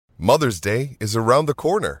Mother's Day is around the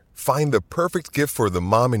corner. Find the perfect gift for the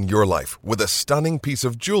mom in your life with a stunning piece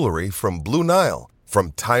of jewelry from Blue Nile.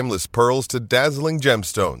 From timeless pearls to dazzling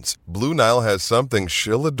gemstones, Blue Nile has something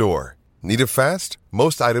she'll adore. Need it fast?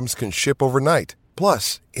 Most items can ship overnight.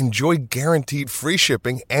 Plus, enjoy guaranteed free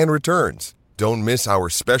shipping and returns. Don't miss our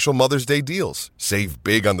special Mother's Day deals. Save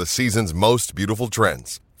big on the season's most beautiful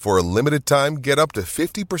trends. For a limited time, get up to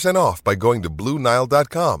 50% off by going to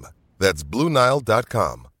BlueNile.com. That's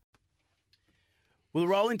BlueNile.com. Well, the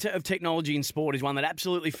role of technology in sport is one that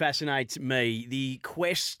absolutely fascinates me. The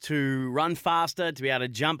quest to run faster, to be able to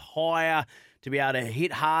jump higher, to be able to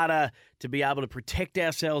hit harder, to be able to protect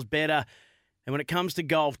ourselves better. And when it comes to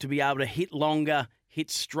golf, to be able to hit longer, hit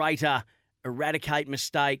straighter, eradicate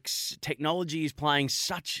mistakes. Technology is playing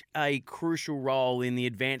such a crucial role in the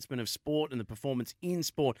advancement of sport and the performance in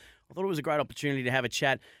sport. I thought it was a great opportunity to have a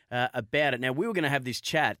chat about it. Now, we were going to have this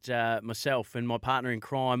chat, myself and my partner in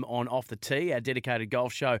crime, on Off the Tee, our dedicated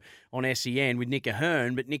golf show on SEN with Nick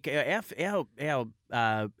Ahern. But Nick, our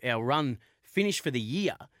run finished for the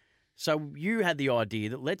year. So you had the idea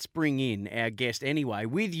that let's bring in our guest anyway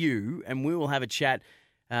with you, and we will have a chat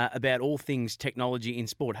about all things technology in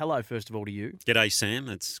sport. Hello, first of all, to you. G'day, Sam.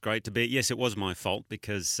 It's great to be. Yes, it was my fault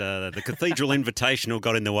because the Cathedral Invitational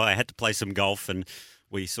got in the way. I had to play some golf, and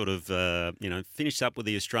we sort of, finished up with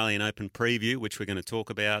the Australian Open preview, which we're going to talk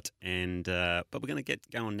about, and but we're going to get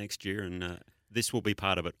going next year, and this will be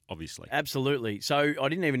part of it, obviously. Absolutely. So I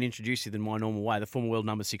didn't even introduce you in my normal way. The former world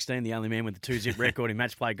number 16, the only man with the 2-zip record in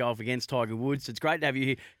match play golf against Tiger Woods. It's great to have you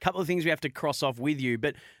here. A couple of things we have to cross off with you,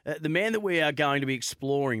 but the man that we are going to be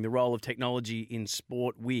exploring the role of technology in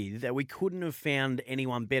sport with, we couldn't have found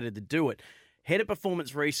anyone better to do it. Head of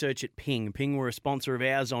Performance Research at Ping. Ping were a sponsor of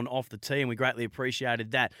ours on Off the Tee, and we greatly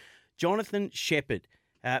appreciated that. Jonathan Shepherd.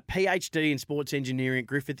 PhD in Sports Engineering at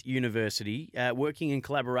Griffith University, working in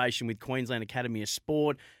collaboration with Queensland Academy of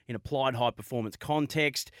Sport in applied high-performance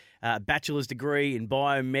context, bachelor's degree in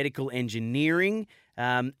biomedical engineering,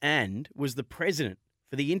 and was the president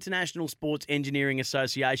for the International Sports Engineering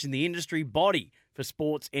Association, the industry body for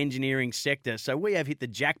sports engineering sector. So we have hit the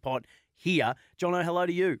jackpot here. Jono, hello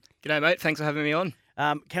to you. G'day, mate. Thanks for having me on.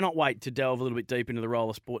 Cannot wait to delve a little bit deep into the role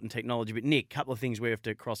of sport and technology. But, Nick, a couple of things we have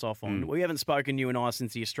to cross off on. We haven't spoken, you and I,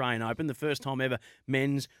 since the Australian Open, the first time ever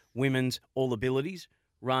men's, women's, all abilities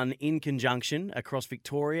run in conjunction across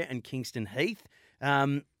Victoria and Kingston Heath.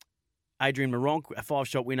 Adrian Maronk, a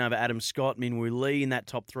 5-shot win over Adam Scott. Minwoo Lee in that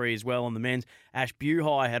top 3 as well on the men's. Ash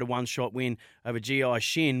Buhai had a 1-shot win over Ji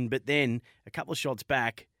Shin. But then a couple of shots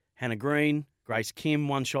back, Hannah Green, Grace Kim,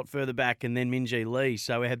 1 shot further back, and then Minjee Lee.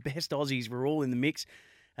 So our best Aussies were all in the mix.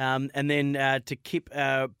 And then to Kip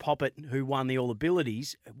Poppet, who won the All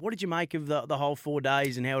Abilities. What did you make of the whole 4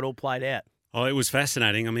 days and how it all played out? Oh, it was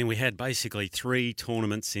fascinating. I mean, we had basically 3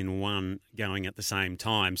 tournaments in one going at the same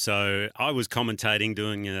time. So I was commentating,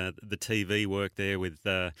 doing the TV work there with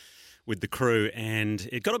the crew, and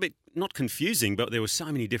it got a bit, not confusing, but there were so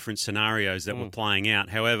many different scenarios that were playing out.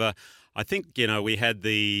 However, I think, we had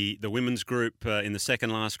the women's group in the second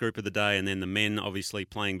last group of the day, and then the men obviously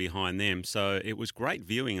playing behind them. So it was great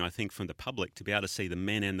viewing, I think, from the public to be able to see the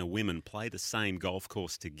men and the women play the same golf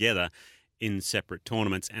course together in separate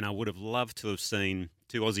tournaments. And I would have loved to have seen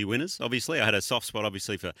 2 Aussie winners, obviously. I had a soft spot,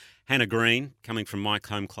 obviously, for Hannah Green, coming from my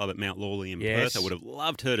home club at Mount Lawley in Perth. I would have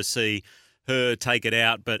loved her to see her take it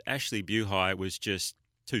out, but Ashley Buhai was just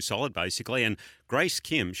too solid, basically. And Grace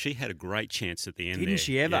Kim, she had a great chance at the end. Didn't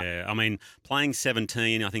she ever? Yeah, I mean, playing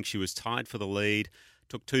 17, I think she was tied for the lead.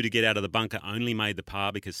 Took 2 to get out of the bunker, only made the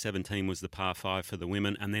par because 17 was the par 5 for the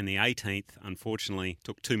women. And then the 18th, unfortunately,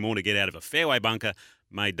 took 2 more to get out of a fairway bunker,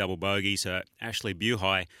 made double bogey. So Ashley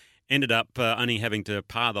Buhai ended up only having to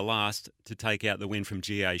par the last to take out the win from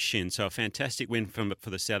Ji Shin. So a fantastic win for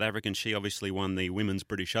the South African. She obviously won the Women's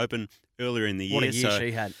British Open earlier in the year. What a year so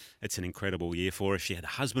she had. It's an incredible year for her. She had a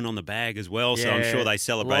husband on the bag as well, so Yeah, I'm sure they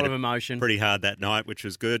celebrated a lot of emotion. pretty hard that night, which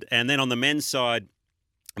was good. And then on the men's side,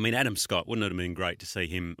 I mean, Adam Scott, wouldn't it have been great to see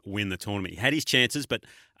him win the tournament? He had his chances, but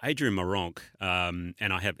Adrian Maronk,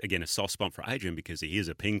 and I have, again, a soft spot for Adrian because he is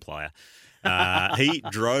a ping player. He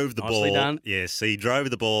drove the Nicely ball. done. Yes, he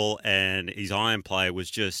drove the ball, and his iron play was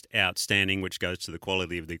just outstanding, which goes to the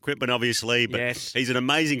quality of the equipment, obviously. But Yes. he's an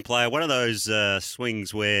amazing player. One of those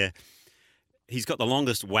swings where he's got the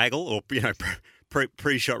longest waggle, or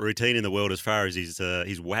pre-shot routine in the world as far as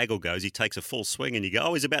his waggle goes. He takes a full swing, and you go,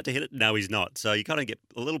 "Oh, he's about to hit it." No, he's not. So you kind of get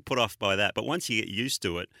a little put off by that. But once you get used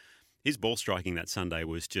to it, his ball striking that Sunday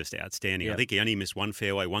was just outstanding. Yep. I think he only missed 1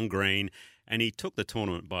 fairway, 1 green, and he took the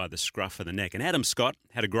tournament by the scruff of the neck. And Adam Scott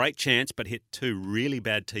had a great chance, but hit 2 really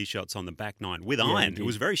bad tee shots on the back nine with iron. It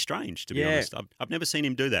was very strange, to be honest. I've never seen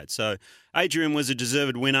him do that. So Adrian was a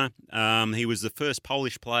deserved winner. He was the first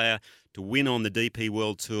Polish player to win on the DP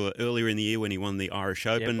World Tour earlier in the year when he won the Irish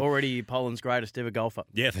Open. Already Poland's greatest ever golfer.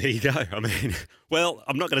 Yeah, there you go. I mean, well,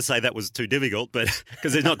 I'm not going to say that was too difficult, but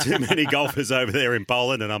because there's not too many golfers over there in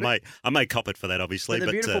Poland, and I may cop it for that, obviously. But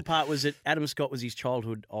the beautiful part was that Adam Scott was his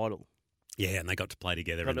childhood idol. Yeah, and they got to play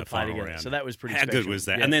together in the final round. So that was pretty How special. good was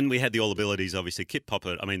that? Yeah. And then we had the All Abilities, obviously. Kip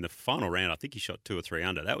Popper, I mean, the final round, I think he shot 2 or 3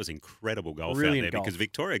 under. That was incredible golf Brilliant out there golf. because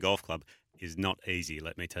Victoria Golf Club is not easy,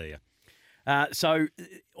 let me tell you. So,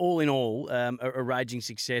 all in all, a raging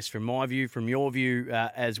success from my view, from your view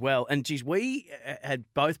as well. And, geez, we had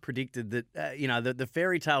both predicted that, the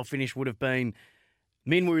fairy tale finish would have been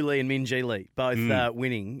Min Woo Lee and Min Ji Lee, both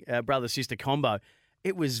winning, brother-sister combo.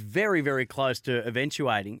 It was very, very close to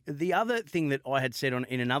eventuating. The other thing that I had said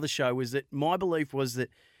in another show was that my belief was that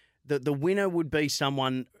the winner would be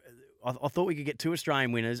someone. I thought we could get 2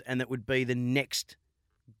 Australian winners, and that would be the next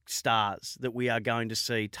stars that we are going to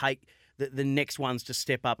see take the next ones to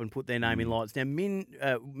step up and put their name in lights. Now, Min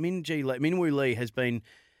Woo Lee has been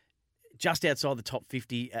just outside the top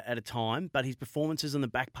 50 at a time, but his performances in the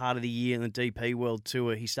back part of the year in the DP World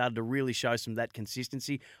Tour, he started to really show some of that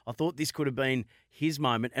consistency. I thought this could have been his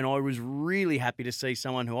moment, and I was really happy to see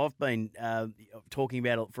someone who I've been talking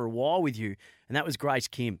about for a while with you, and that was Grace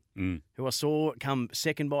Kim, who I saw come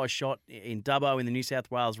second by a shot in Dubbo in the New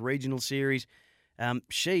South Wales Regional Series.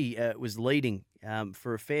 She was leading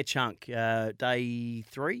for a fair chunk, day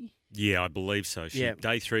 3. Yeah, I believe so.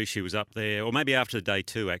 Day 3, she was up there, or maybe after day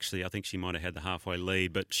 2, actually. I think she might have had the halfway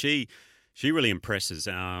lead, but she really impresses.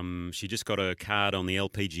 She just got a card on the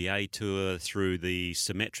LPGA Tour through the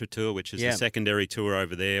Symetra Tour, which is the secondary tour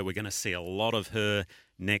over there. We're going to see a lot of her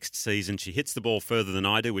next season. She hits the ball further than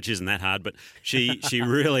I do, which isn't that hard, but she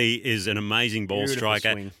really is an amazing ball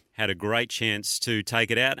striker. Swing. Had a great chance to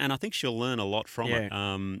take it out, and I think she'll learn a lot from it.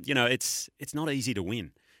 It's not easy to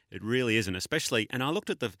win. It really isn't, especially. And I looked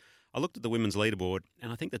at the women's leaderboard,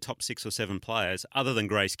 and I think the top 6 or 7 players, other than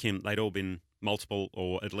Grace Kim, they'd all been multiple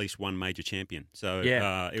or at least one major champion. So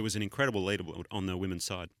it was an incredible leaderboard on the women's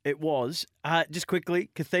side. It was. Just quickly,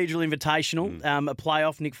 Cathedral Invitational, a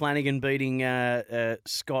playoff. Nick Flanagan beating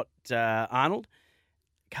Scott Arnold.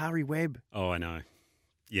 Kari Webb. Oh, I know.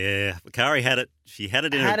 Yeah, Kari had it. She had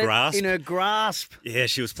it in her grasp. In her grasp. Yeah,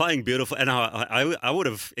 she was playing beautiful. And I would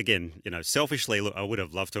have, again, selfishly, look, I would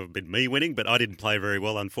have loved to have been me winning, but I didn't play very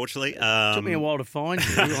well, unfortunately. Took me a while to find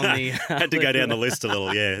you on the... had to go down the list a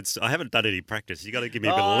little, yeah. I haven't done any practice. You got to give me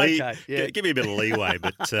a bit of give me a bit of leeway,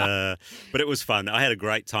 but it was fun. I had a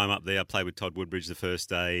great time up there. I played with Todd Woodbridge the first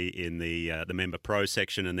day in the member pro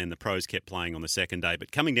section, and then the pros kept playing on the second day.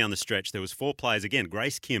 But coming down the stretch, there was 4 players again.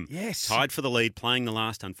 Grace Kim, tied for the lead, playing the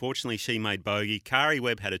last. Unfortunately, she made bogey. Kari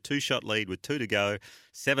Webb had a 2-shot lead with 2 to go.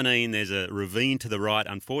 17, there's a ravine to the right.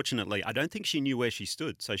 Unfortunately, I don't think she knew where she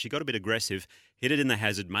stood, so she got a bit aggressive, hit it in the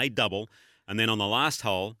hazard, made double, and then on the last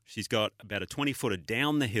hole, she's got about a 20-footer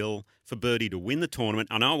down the hill for birdie to win the tournament.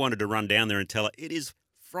 I know I wanted to run down there and tell her it is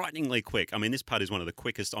frighteningly quick. I mean, this putt is one of the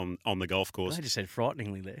quickest on the golf course. I just said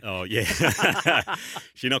frighteningly there. Oh, yeah.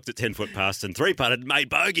 She knocked it 10 foot past and 3-putted, made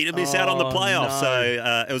bogey to miss out on the playoff. No.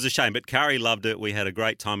 So it was a shame. But Kari loved it. We had a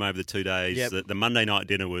great time over the 2 days. Yep. The Monday night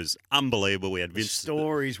dinner was unbelievable. We had Vince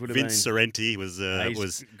Sorrenti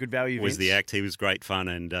was good value. Was Vince. the act. He was great fun,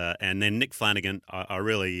 and then Nick Flanagan. I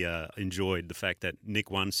really enjoyed the fact that Nick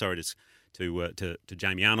won. Sorry to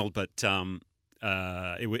Jamie Arnold, but.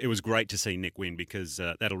 It was great to see Nick win because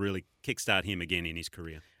that'll really kickstart him again in his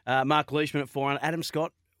career. Mark Leishman at 4 under, Adam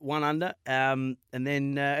Scott 1 under, and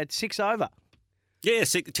then at 6 over. Yeah,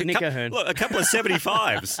 Nick O'Hearn. Look, a couple of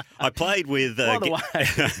 75s. I played with... By the way,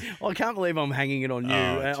 I can't believe I'm hanging it on you.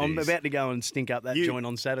 I'm about to go and stink up that joint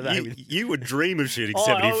on Saturday. You would dream of shooting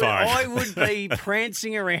 75. I would be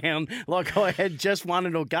prancing around like I had just won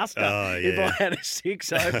at Augusta if I had a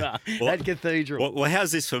 6 over at Cathedral. Well,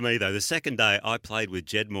 how's this for me, though? The second day, I played with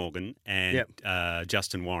Jed Morgan and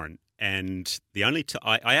Justin Warren. And the only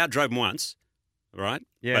I outdrove them once, right?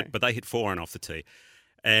 Yeah. But they hit 4 iron off the tee.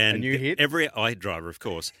 And you hit? I hit driver, of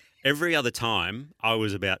course. Every other time, I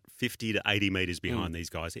was about 50 to 80 metres behind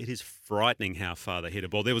these guys. It is frightening how far they hit a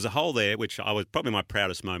ball. There was a hole there, which I was probably my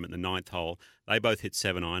proudest moment, the 9th hole. They both hit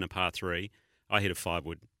 7 iron, a par 3. I hit a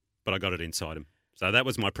 5-wood, but I got it inside them. So that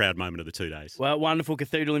was my proud moment of the 2 days. Well, wonderful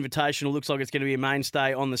Cathedral Invitational. Looks like it's going to be a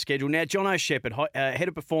mainstay on the schedule. Now, Jono Shepherd, head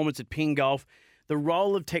of performance at Ping Golf. the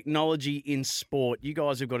role of technology in sport. You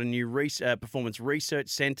guys have got a new performance research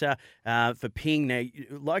centre for Ping now,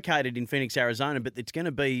 located in Phoenix, Arizona, but it's going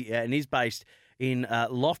to be and is based in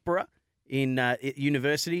Loughborough in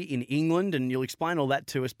University in England, and you'll explain all that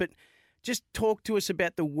to us. But just talk to us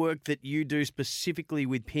about the work that you do specifically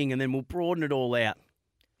with Ping, and then we'll broaden it all out.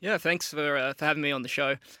 Yeah, thanks for having me on the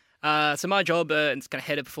show. So my job as kind of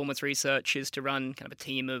head of performance research is to run kind of a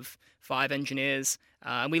team of 5 engineers,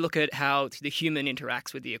 and we look at how the human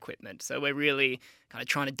interacts with the equipment. So we're really kind of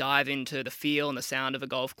trying to dive into the feel and the sound of a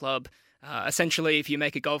golf club. Essentially, if you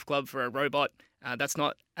make a golf club for a robot, that's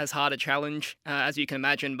not as hard a challenge as you can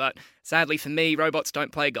imagine. But sadly for me, robots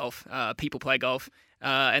don't play golf. People play golf.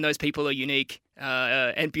 And those people are unique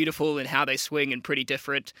and beautiful in how they swing and pretty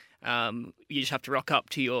different. You just have to rock up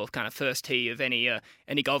to your kind of first tee of any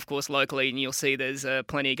golf course locally, and you'll see there's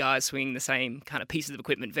plenty of guys swinging the same kind of pieces of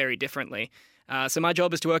equipment very differently. So my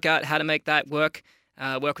job is to work out how to make that work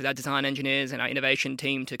with our design engineers and our innovation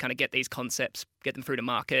team to kind of get these concepts, get them through to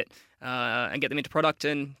market, and get them into product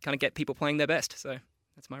and kind of get people playing their best. So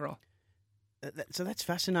that's my role. So that's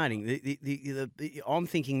fascinating. I'm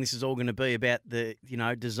thinking this is all going to be about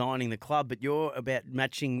designing the club, but you're about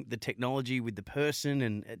matching the technology with the person,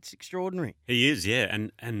 and it's extraordinary. He is, yeah.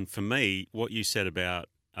 And for me, what you said about,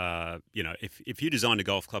 if you designed a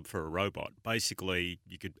golf club for a robot, basically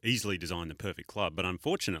you could easily design the perfect club. But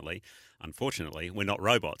unfortunately, we're not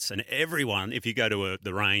robots. And everyone, if you go to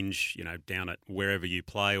the range, down at wherever you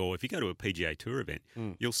play, or if you go to a PGA Tour event,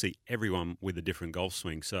 you'll see everyone with a different golf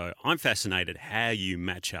swing. So I'm fascinated how you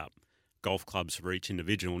match up golf clubs for each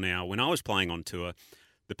individual. Now, when I was playing on tour,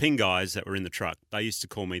 the Ping guys that were in the truck, they used to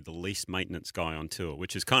call me the least maintenance guy on tour,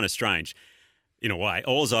 which is kind of strange. In a way,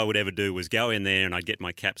 all I would ever do was go in there and I'd get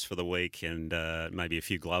my caps for the week and maybe a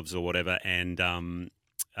few gloves or whatever. And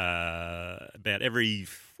about every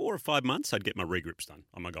 4 or 5 months, I'd get my regrips done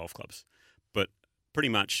on my golf clubs. But pretty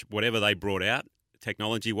much whatever they brought out,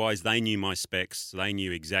 technology-wise, they knew my specs. They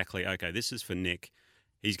knew exactly, okay, this is for Nick.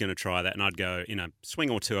 He's going to try that. And I'd go, swing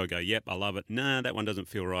or two, I'd go, yep, I love it. No, that one doesn't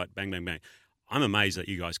feel right. Bang, bang, bang. I'm amazed that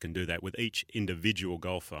you guys can do that with each individual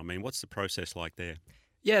golfer. I mean, what's the process like there?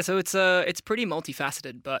 Yeah, so it's pretty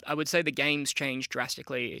multifaceted, but I would say the game's changed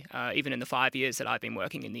drastically, even in the 5 years that I've been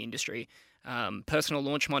working in the industry. Personal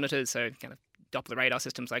launch monitors, so kind of Doppler radar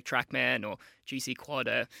systems like TrackMan or GC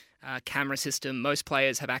Quad, camera system. Most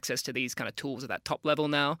players have access to these kind of tools at that top level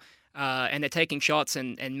now, and they're taking shots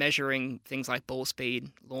and measuring things like ball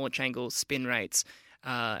speed, launch angles, spin rates.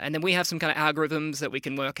 And then we have some kind of algorithms that we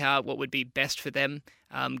can work out what would be best for them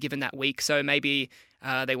given that week. So maybe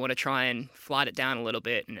they want to try and flight it down a little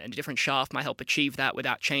bit, and a different shaft might help achieve that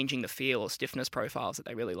without changing the feel or stiffness profiles that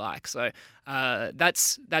they really like. So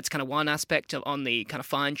that's kind of one aspect on the kind of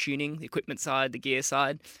fine tuning, the equipment side, the gear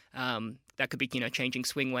side. That could be changing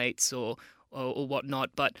swing weights or whatnot,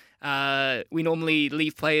 but we normally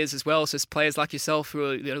leave players as well. So players like yourself who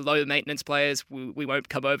are low maintenance players, we won't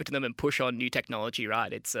come over to them and push on new technology,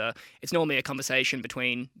 right? It's normally a conversation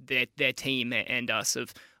between their team and us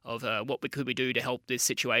of what could we do to help this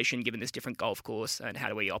situation given this different golf course, and how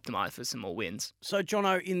do we optimize for some more wins. So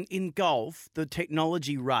Jono, in golf, the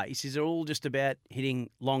technology race, is it all just about hitting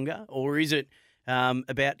longer, or is it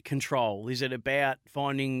about control? Is it about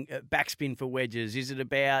finding backspin for wedges? Is it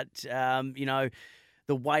about,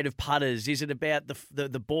 the weight of putters? Is it about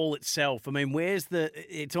the ball itself? I mean,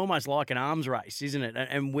 it's almost like an arms race, isn't it?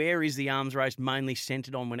 And where is the arms race mainly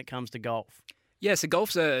centered on when it comes to golf? Yeah, so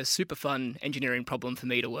golf's a super fun engineering problem for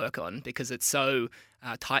me to work on because it's so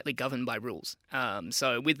tightly governed by rules.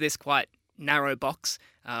 So with this quite narrow box,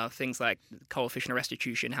 things like coefficient of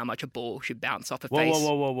restitution, how much a ball should bounce off a face.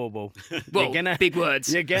 Whoa. Well, big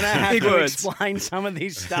words. You're going to have to explain some of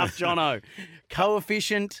this stuff, Jono.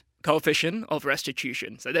 Coefficient of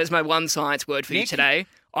restitution. So there's my one science word for you today.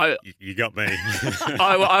 You got me.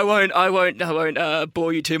 I won't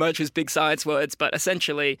bore you too much with big science words, but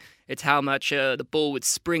essentially it's how much the ball would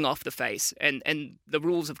spring off the face, and the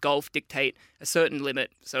rules of golf dictate a certain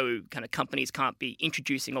limit. So kind of companies can't be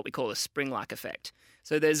introducing what we call a spring-like effect.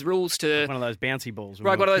 So there's rules to one of those bouncy balls,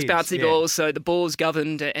 right? One of those bouncy balls. So the ball's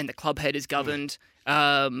governed and the club head is governed.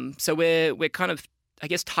 So we're kind of, I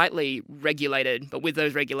guess, tightly regulated, but with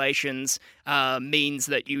those regulations means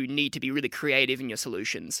that you need to be really creative in your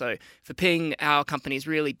solutions. So for Ping, our company is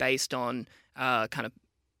really based on kind of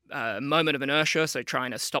moment of inertia, so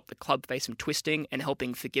trying to stop the club face from twisting and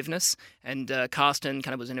helping forgiveness. And Carsten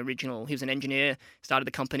kind of was he was an engineer, started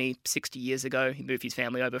the company 60 years ago. He moved his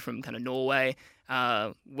family over from kind of Norway,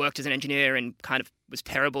 worked as an engineer and kind of was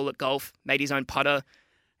terrible at golf, made his own putter,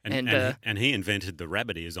 And he invented the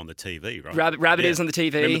rabbit ears on the TV, right? Rabbit ears on the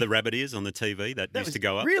TV. Remember the rabbit ears on the TV that used to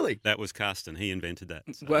go up? Really? That was Carsten. He invented that.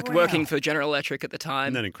 So. Working for General Electric at the time.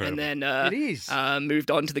 Isn't that incredible? And then it is. Moved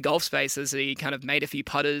on to the golf space as he kind of made a few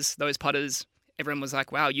putters. Those putters, everyone was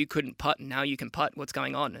like, wow, you couldn't putt, and now you can putt. What's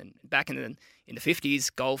going on? And back in the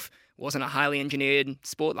 50s, golf wasn't a highly engineered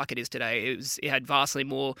sport like it is today. It had vastly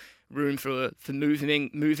more room for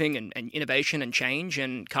moving and innovation and change.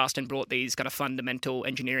 And Carsten brought these kind of fundamental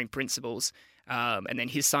engineering principles. And then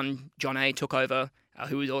his son, John A., took over,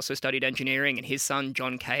 who also studied engineering, and his son,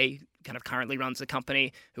 John K., kind of currently runs the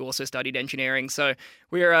company, who also studied engineering. So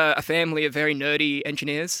we're a family of very nerdy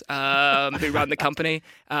engineers who run the company.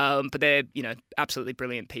 But they're, absolutely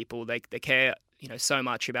brilliant people. They care, so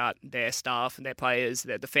much about their staff and their players.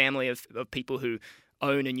 They're the family of people who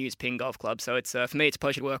own and use Ping Golf Club. So it's for me, it's a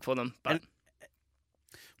pleasure to work for them. But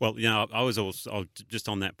well, I was also just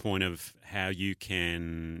on that point of how you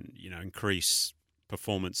can, increase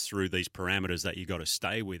performance through these parameters that you got to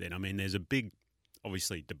stay within. I mean, there's a big,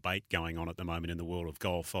 obviously, debate going on at the moment in the world of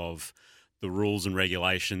golf of the rules and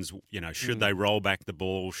regulations. Should they roll back the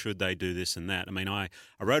ball? Should they do this and that? I mean, I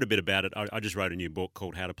wrote a bit about it. I just wrote a new book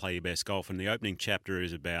called How to Play Your Best Golf, and the opening chapter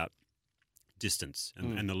is about distance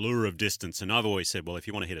and the lure of distance. And I've always said, well, if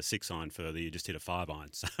you want to hit a 6-iron further, you just hit a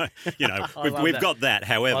 5-iron. So, we've got that.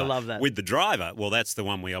 However, I love that. With the driver, well, that's the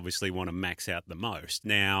one we obviously want to max out the most.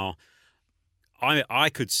 Now, I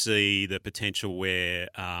could see the potential where,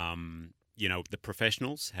 the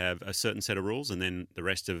professionals have a certain set of rules, and then the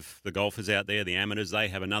rest of the golfers out there, the amateurs, they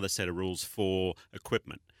have another set of rules for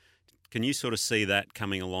equipment. Can you sort of see that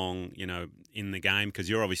coming along, in the game? Because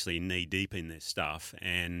you're obviously knee deep in this stuff,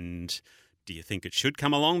 and do you think it should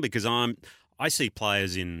come along? Because I see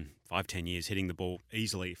players in 5-10 years hitting the ball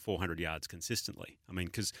easily 400 yards consistently. I mean,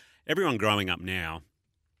 because everyone growing up now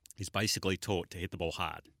is basically taught to hit the ball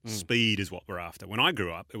hard. Speed is what we're after. When I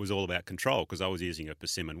grew up, it was all about control because I was using a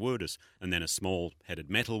persimmon wood and then a small-headed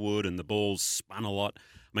metal wood, and the balls spun a lot.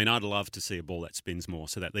 I mean, I'd love to see a ball that spins more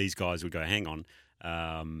so that these guys would go, hang on,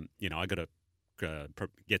 I got to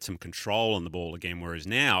get some control on the ball again, whereas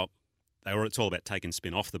now it's all about taking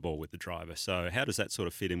spin off the ball with the driver. So how does that sort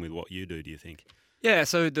of fit in with what you do you think? Yeah,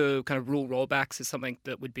 so the kind of rule rollbacks is something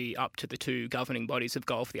that would be up to the two governing bodies of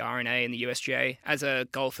golf, the R&A and the USGA. As a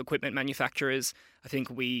golf equipment manufacturers, I think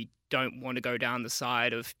we don't want to go down the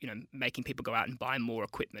side of making people go out and buy more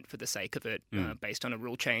equipment for the sake of it based on a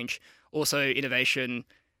rule change. Also, innovation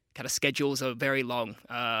kind of schedules are very long.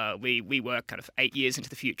 We work kind of 8 years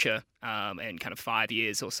into the future and kind of 5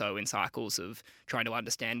 years or so in cycles of trying to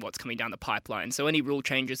understand what's coming down the pipeline. So any rule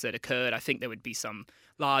changes that occurred, I think there would be some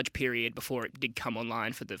large period before it did come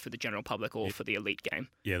online for the general public or for the elite game.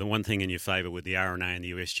 Yeah, the one thing in your favour with the R&A and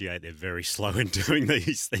the USGA, they're very slow in doing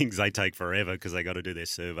these things. They take forever because they got to do their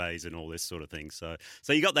surveys and all this sort of thing. So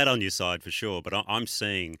you got that on your side for sure. But I'm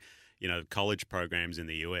seeing, college programs in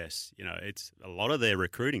the US, it's a lot of their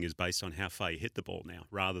recruiting is based on how far you hit the ball now,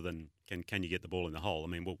 rather than can you get the ball in the hole. I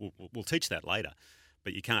mean, we'll teach that later,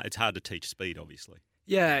 but you can't. It's hard to teach speed, obviously.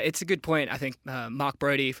 Yeah, it's a good point. I think Mark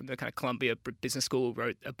Brody from the kind of Columbia Business School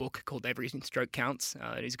wrote a book called Every Stroke Counts.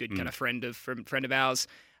 He's a good kind of friend of ours.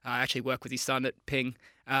 I actually work with his son at Ping.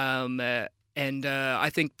 And I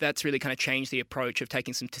think that's really kind of changed the approach of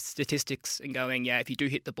taking some statistics and going, if you do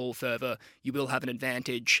hit the ball further, you will have an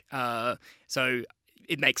advantage. So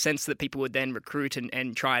it makes sense that people would then recruit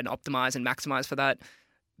and try and optimize and maximize for that.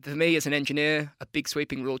 For me as an engineer, a big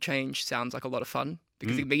sweeping rule change sounds like a lot of fun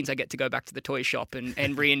because it means I get to go back to the toy shop and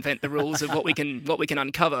reinvent the rules of what we can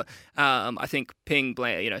uncover. I think Ping,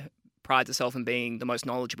 prides itself in being the most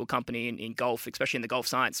knowledgeable company in golf, especially in the golf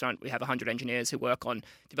science front. We have 100 engineers who work on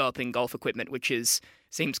developing golf equipment, which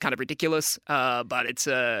seems kind of ridiculous, but it's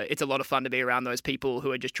a lot of fun to be around those people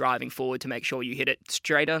who are just driving forward to make sure you hit it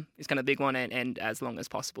straighter is kind of a big one, and as long as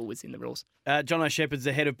possible within the rules. John O'Shepard's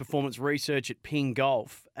the head of performance research at Ping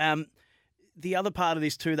Golf. The other part of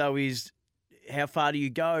this too, though, is how far do you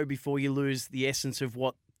go before you lose the essence of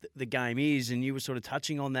what the game is? And you were sort of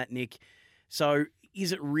touching on that, Nick. So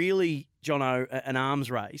is it really, Jono, an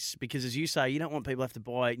arms race? Because as you say, you don't want people to have to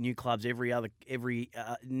buy new clubs every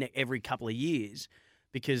couple of years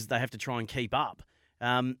because they have to try and keep up.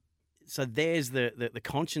 So there's the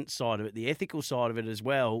conscience side of it, the ethical side of it as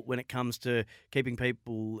well when it comes to keeping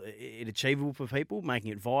it achievable for people,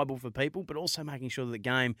 making it viable for people, but also making sure that the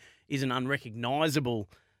game isn't unrecognisable,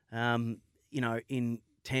 in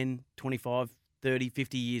 10, 25, 30,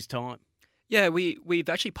 50 years' time. Yeah, we've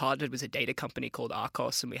actually partnered with a data company called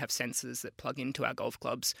Arcos, and we have sensors that plug into our golf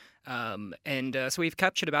clubs. So we've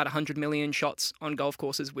captured about 100 million shots on golf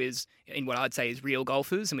courses in what I'd say is real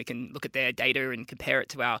golfers, and we can look at their data and compare it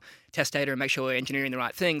to our test data and make sure we're engineering the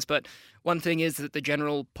right things. But one thing is that the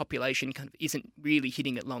general population kind of isn't really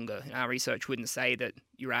hitting it longer. Our research wouldn't say that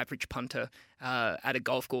your average punter at a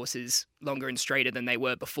golf course is longer and straighter than they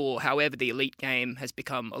were before. However, the elite game has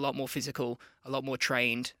become a lot more physical, a lot more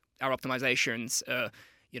trained. Our optimizations are,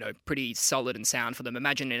 pretty solid and sound for them.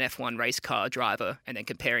 Imagine an F1 race car driver and then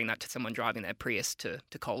comparing that to someone driving their Prius to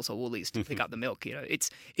Coles or Woolies to pick up the milk.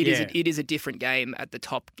 It is a different game at the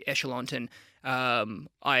top echelon. And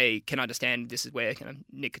I can understand this is where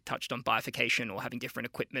Nick touched on bifurcation or having different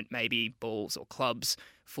equipment, maybe balls or clubs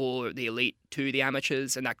for the elite to the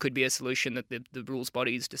amateurs, and that could be a solution that the rules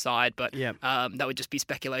bodies decide. But that would just be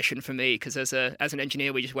speculation for me, because as an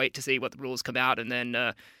engineer, we just wait to see what the rules come out, and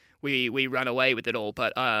then we run away with it all.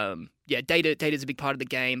 But data is a big part of the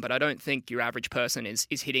game, but I don't think your average person is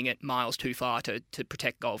hitting it miles too far to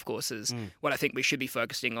protect golf courses. What I think we should be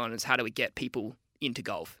focusing on is how do we get people into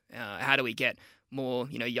golf? How do we get more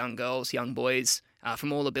young girls, young boys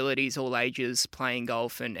from all abilities, all ages playing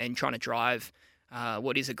golf and trying to drive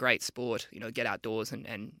what is a great sport, get outdoors and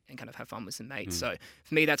kind of have fun with some mates. So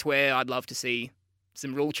for me, that's where I'd love to see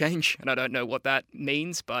some rule change, and I don't know what that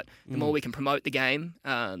means, but the more we can promote the game,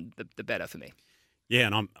 the better for me. Yeah,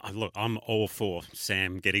 and I'm all for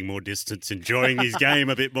Sam getting more distance, enjoying his game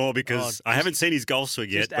a bit more, because I haven't seen his golf swing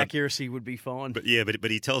yet. Just accuracy would be fine. But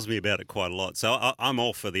he tells me about it quite a lot. So I'm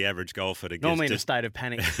all for the average golfer to normally in a state of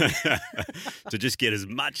panic to just get as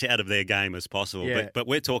much out of their game as possible. Yeah. But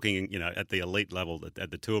we're talking, at the elite level, at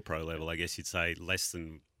the Tour Pro level, I guess you'd say less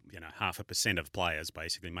than 0.5% of players,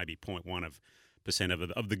 basically, maybe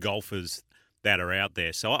 0.1% of the golfers that are out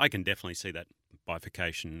there. So I can definitely see that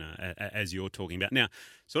bifurcation as you're talking about. Now,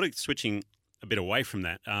 sort of switching a bit away from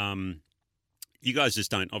that, you guys just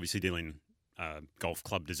don't obviously deal in golf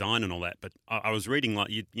club design and all that, but I was reading like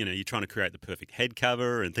you're trying to create the perfect head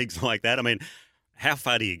cover and things like that. I mean, how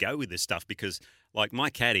far do you go with this stuff? Because like my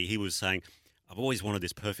caddy, he was saying, I've always wanted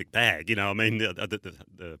this perfect bag. I mean,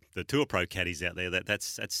 the Tour Pro caddies out there,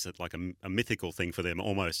 that's like a mythical thing for them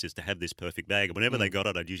almost, is to have this perfect bag. And whenever they got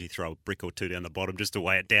it, I'd usually throw a brick or two down the bottom just to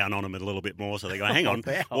weigh it down on them a little bit more. So they go, hang on,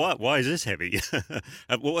 why is this heavy?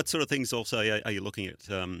 What sort of things also are you looking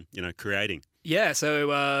at, creating? Yeah,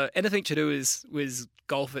 so anything to do with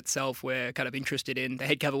golf itself, we're kind of interested in. The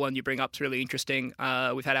head cover one you bring up is really interesting.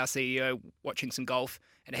 We've had our CEO watching some golf,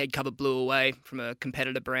 and a head cover blew away from a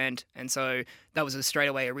competitor brand. And so that was straight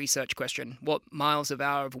away a research question. What miles of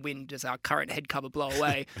hour of wind does our current head cover blow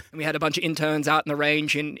away? And we had a bunch of interns out in the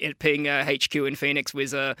range in Ping HQ in Phoenix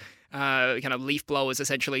with kind of leaf blowers,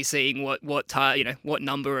 essentially seeing what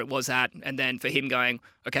number it was at, and then for him going,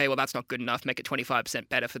 okay, well that's not good enough, make it 25%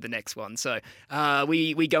 better for the next one. So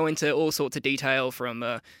we go into all sorts of detail from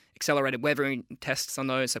accelerated weathering tests on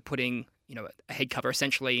those, so putting a head cover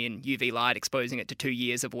essentially in UV light, exposing it to 2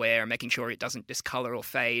 years of wear and making sure it doesn't discolor or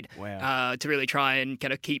fade. Wow. To really try and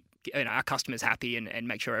kind of keep our customers happy and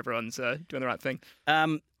make sure everyone's doing the right thing. I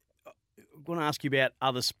want to ask you about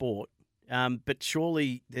other sport, but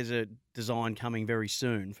surely there's a design coming very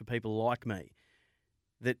soon for people like me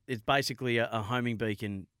that it's basically a homing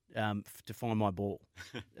beacon to find my ball.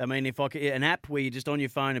 I mean, if an app where you're just on your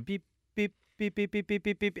phone and beep, beep, beep, beep, beep, beep,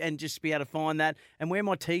 beep, beep, and just be able to find that and where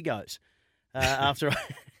my tee goes. After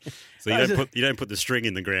So you don't put the string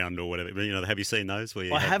in the ground or whatever. Have you seen those? Where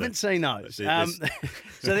you I haven't seen those.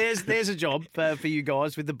 So there's a job for you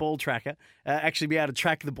guys with the ball tracker. Actually, be able to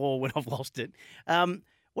track the ball when I've lost it.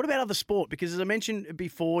 What about other sport? Because as I mentioned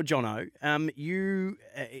before, Jono, you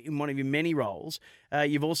in one of your many roles,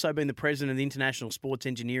 you've also been the president of the International Sports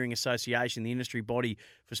Engineering Association, the industry body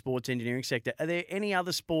for sports engineering sector. Are there any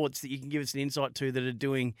other sports that you can give us an insight to that are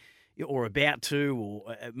doing or about to,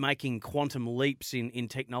 or making quantum leaps in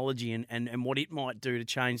technology and what it might do to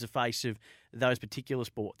change the face of those particular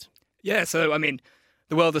sports? Yeah, so I mean,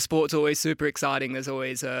 the world of sport's always super exciting. There's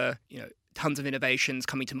always tons of innovations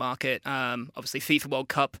coming to market. Obviously, FIFA World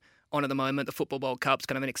Cup on at the moment. The Football World Cup's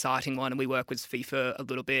kind of an exciting one, and we work with FIFA a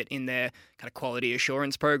little bit in their kind of quality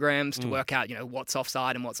assurance programs to work out what's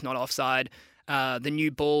offside and what's not offside. The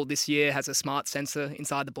new ball this year has a smart sensor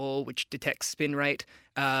inside the ball which detects spin rate.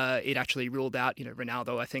 It actually ruled out,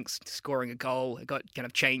 Ronaldo, I think, scoring a goal. It got kind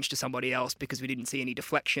of changed to somebody else because we didn't see any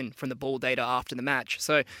deflection from the ball data after the match.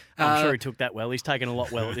 So I'm sure he took that well. He's taken a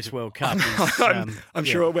lot well at this World Cup. I'm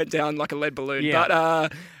sure it went down like a lead balloon. Yeah.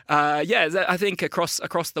 But I think across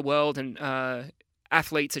the world and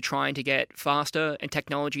athletes are trying to get faster, and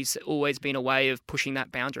technology's always been a way of pushing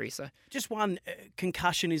that boundary. So Just one,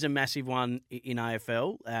 concussion is a massive one in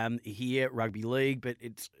AFL, here, rugby league, but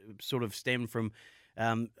it's sort of stemmed from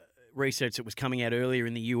research that was coming out earlier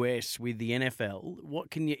in the US with the NFL.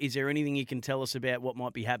 Is there anything you can tell us about what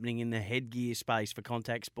might be happening in the headgear space for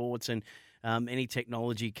contact sports and any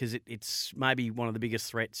technology? Because it's maybe one of the biggest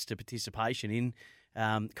threats to participation in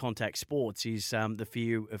contact sports is the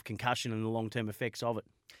fear of concussion and the long-term effects of it.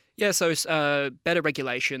 yeah, so better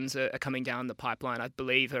regulations are coming down the pipeline. I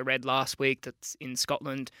believe I read last week that in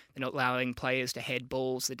Scotland they're not allowing players to head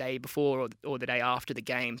balls the day before or the day after the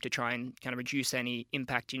game to try and kind of reduce any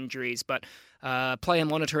impact injuries. But player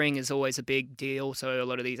monitoring is always a big deal. So a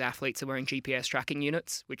lot of these athletes are wearing GPS tracking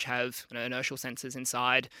units, which have inertial sensors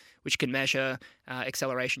inside, which can measure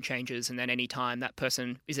acceleration changes. And then any time that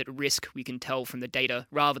person is at risk, we can tell from the data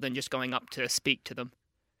rather than just going up to speak to them.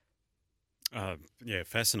 Yeah,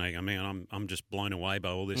 fascinating. I mean, I'm just blown away by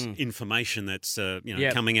all this information that's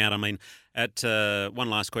Yep. coming out. I mean, at one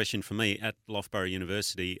last question for me at Loughborough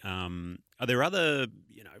University, are there other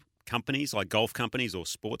companies like golf companies or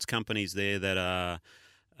sports companies there that are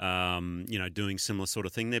doing similar sort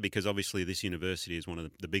of thing there? Because obviously this university is one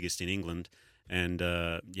of the biggest in England, and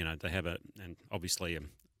they have obviously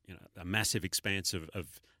a massive expanse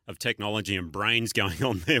of technology and brains going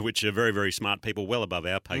on there, which are very, very smart people, well above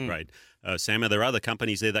our pay grade. Sam, are there other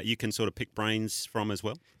companies there that you can sort of pick brains from as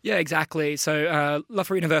well? Yeah, exactly. So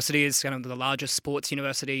Loughborough University is kind of the largest sports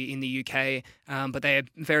university in the UK, but they're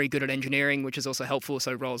very good at engineering, which is also helpful.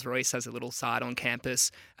 So Rolls-Royce has a little site on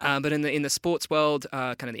campus. But in the sports world,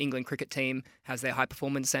 kind of the England cricket team has their high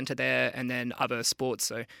performance centre there, and then other sports,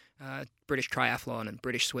 so British triathlon and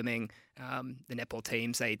British swimming, the netball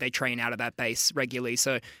teams, they train out of that base regularly.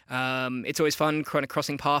 So it's always fun kind of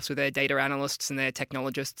crossing paths with their data analysts and their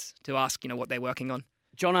technologists to ask, what they're working on.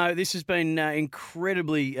 Jono, this has been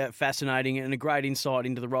incredibly fascinating and a great insight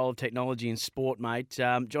into the role of technology in sport, mate.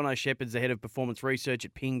 Jono Shepherd's the head of performance research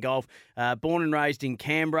at Ping Golf, born and raised in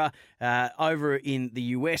Canberra, over in the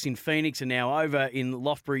US in Phoenix, and now over in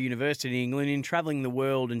Loughborough University in England, in travelling the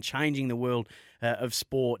world and changing the world of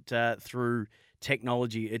sport through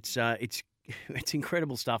technology. It's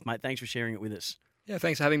incredible stuff, mate. Thanks for sharing it with us. Yeah,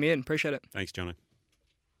 thanks for having me in. Appreciate it. Thanks, Jono.